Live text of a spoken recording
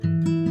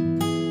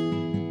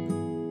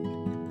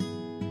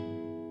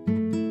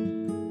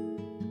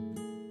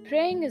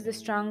Praying is the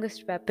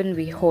strongest weapon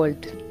we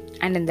hold.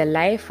 And in the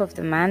life of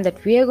the man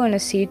that we are going to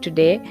see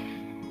today,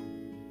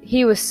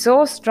 he was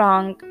so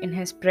strong in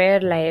his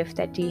prayer life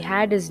that he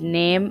had his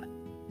name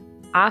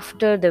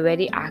after the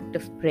very act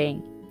of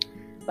praying.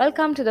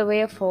 Welcome to the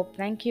Way of Hope.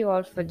 Thank you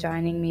all for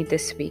joining me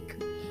this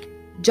week.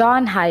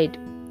 John Hyde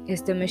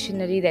is the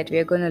missionary that we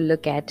are going to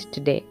look at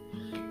today.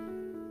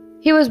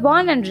 He was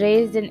born and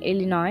raised in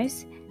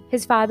Illinois.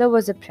 His father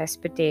was a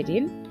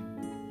Presbyterian.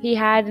 He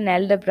had an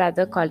elder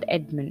brother called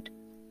Edmund.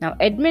 Now,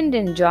 Edmund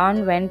and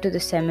John went to the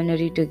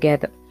seminary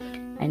together,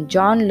 and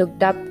John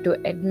looked up to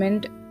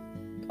Edmund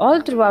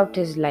all throughout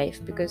his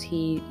life because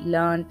he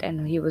learned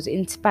and he was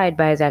inspired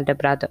by his elder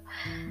brother.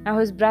 Now,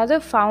 his brother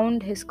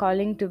found his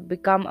calling to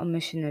become a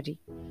missionary,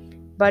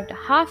 but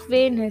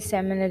halfway in his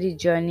seminary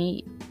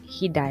journey,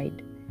 he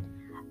died.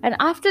 And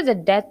after the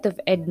death of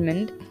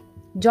Edmund,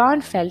 John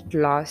felt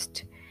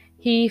lost.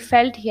 He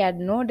felt he had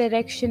no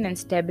direction and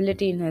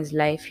stability in his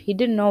life. He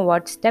didn't know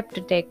what step to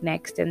take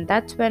next, and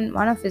that's when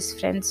one of his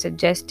friends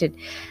suggested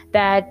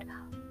that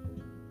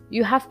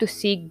you have to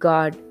seek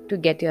God to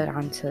get your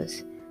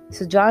answers.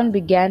 So John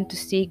began to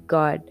seek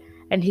God,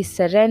 and he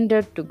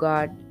surrendered to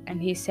God,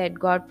 and he said,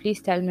 God,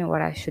 please tell me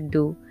what I should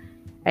do.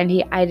 And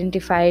he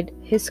identified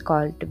his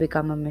call to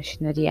become a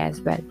missionary as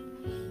well.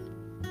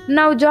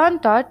 Now John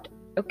thought,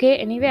 okay,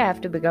 anyway I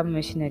have to become a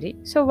missionary,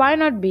 so why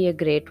not be a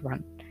great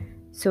one?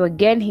 So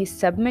again he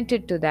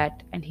submitted to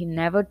that, and he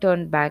never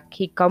turned back.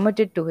 He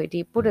committed to it.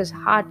 He put his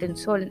heart and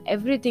soul and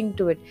everything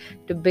to it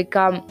to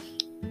become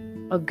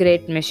a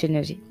great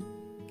missionary.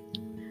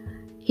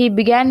 He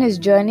began his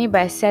journey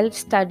by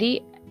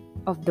self-study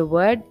of the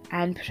word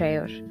and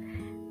prayer.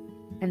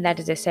 And that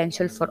is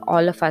essential for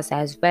all of us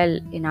as well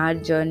in our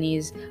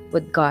journeys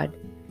with God.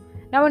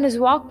 Now, in his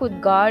walk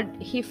with God,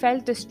 he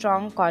felt a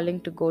strong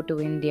calling to go to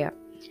India.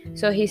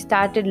 So he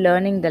started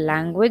learning the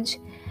language,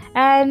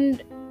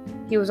 and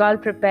he was all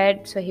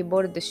prepared. So he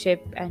boarded the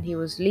ship and he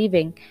was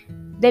leaving.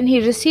 Then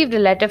he received a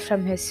letter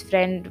from his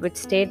friend which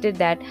stated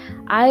that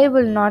I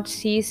will not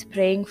cease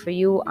praying for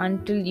you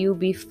until you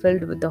be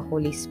filled with the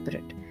Holy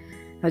Spirit.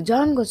 Now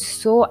John got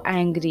so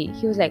angry.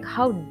 He was like,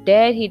 how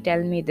dare he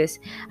tell me this?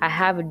 I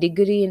have a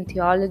degree in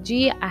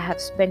theology. I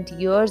have spent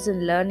years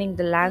in learning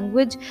the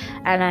language,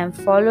 and I am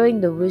following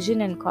the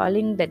vision and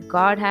calling that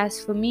God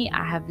has for me.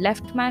 I have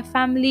left my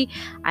family.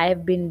 I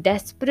have been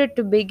desperate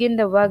to begin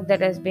the work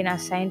that has been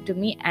assigned to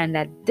me. And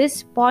at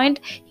this point,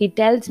 he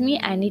tells me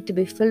I need to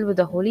be filled with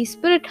the Holy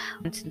Spirit.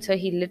 And so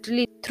he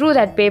literally threw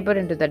that paper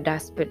into the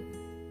dustbin.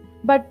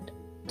 But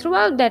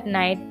throughout that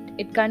night,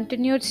 it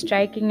continued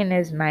striking in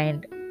his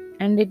mind.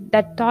 And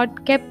that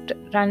thought kept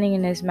running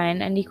in his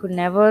mind, and he could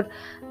never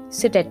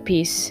sit at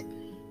peace.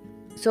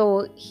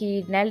 So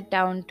he knelt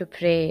down to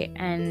pray,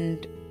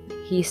 and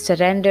he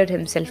surrendered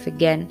himself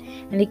again.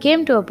 And he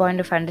came to a point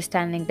of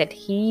understanding that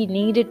he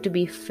needed to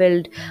be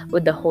filled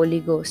with the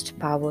Holy Ghost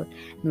power.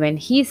 And when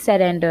he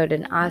surrendered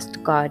and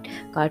asked God,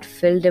 God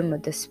filled him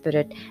with the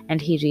Spirit, and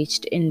he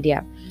reached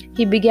India.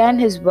 He began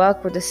his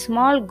work with a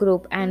small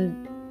group,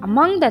 and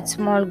among that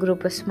small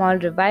group, a small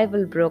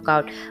revival broke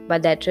out,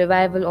 but that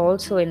revival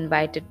also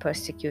invited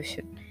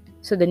persecution.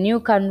 So the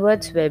new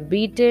converts were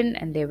beaten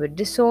and they were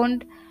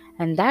disowned,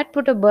 and that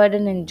put a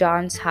burden in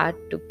John's heart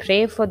to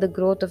pray for the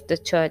growth of the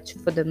church,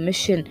 for the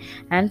mission,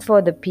 and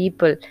for the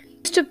people. He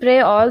used to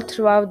pray all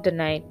throughout the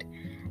night,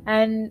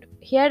 and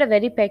he had a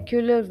very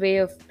peculiar way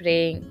of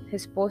praying.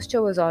 His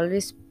posture was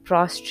always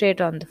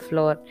prostrate on the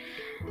floor.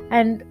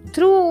 And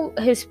through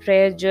his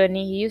prayer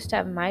journey, he used to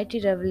have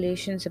mighty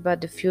revelations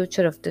about the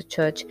future of the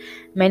church.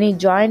 Many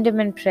joined him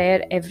in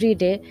prayer every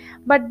day,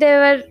 but there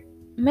were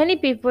many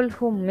people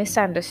who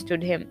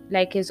misunderstood him,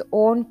 like his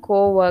own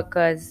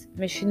co-workers,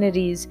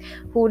 missionaries,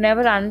 who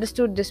never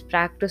understood this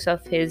practice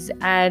of his,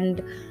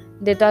 and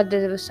they thought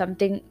there was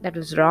something that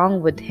was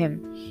wrong with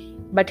him.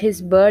 But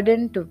his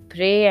burden to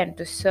pray and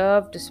to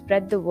serve, to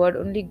spread the word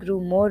only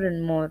grew more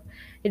and more.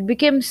 It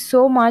became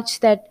so much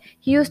that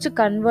he used to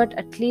convert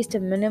at least a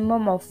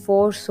minimum of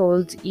 4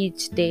 souls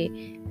each day.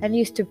 And he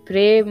used to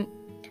pray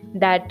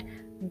that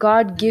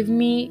God give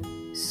me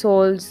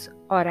souls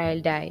or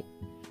I'll die.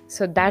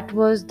 So that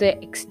was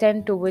the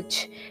extent to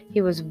which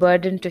he was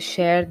burdened to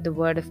share the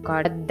word of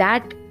God.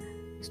 That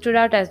stood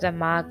out as a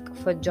mark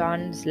for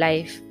John's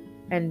life,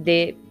 and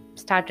they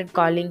started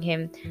calling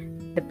him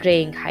the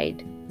Praying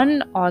Hyde.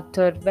 One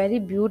author very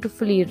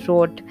beautifully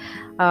wrote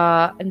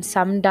and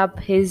summed up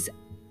his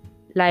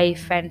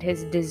life and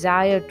his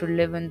desire to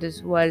live in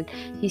this world.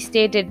 He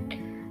stated,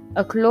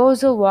 a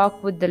closer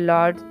walk with the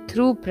Lord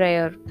through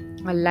prayer,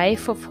 a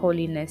life of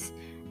holiness,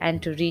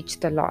 and to reach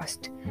the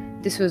lost.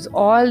 This was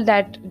all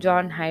that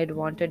John Hyde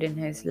wanted in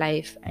his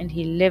life, and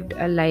he lived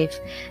a life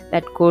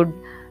that could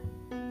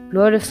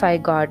glorify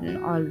God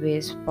in all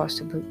ways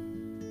possible.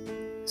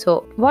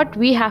 So what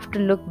we have to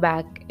look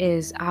back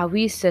is, are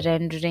we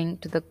surrendering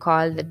to the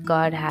call that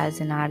God has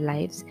in our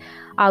lives?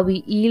 Are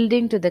we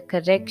yielding to the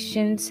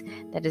corrections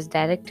that is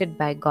directed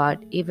by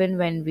God, even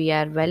when we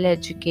are well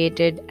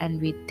educated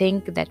and we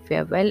think that we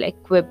are well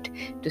equipped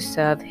to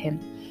serve Him?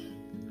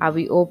 Are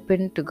we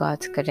open to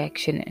God's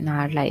correction in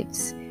our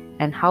lives?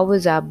 And how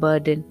is our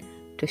burden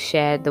to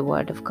share the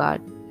Word of God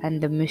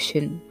and the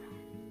mission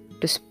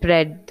to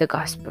spread the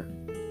gospel?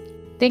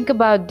 Think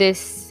about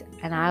this,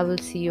 and I will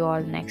see you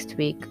all next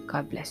week.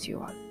 God bless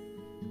you all.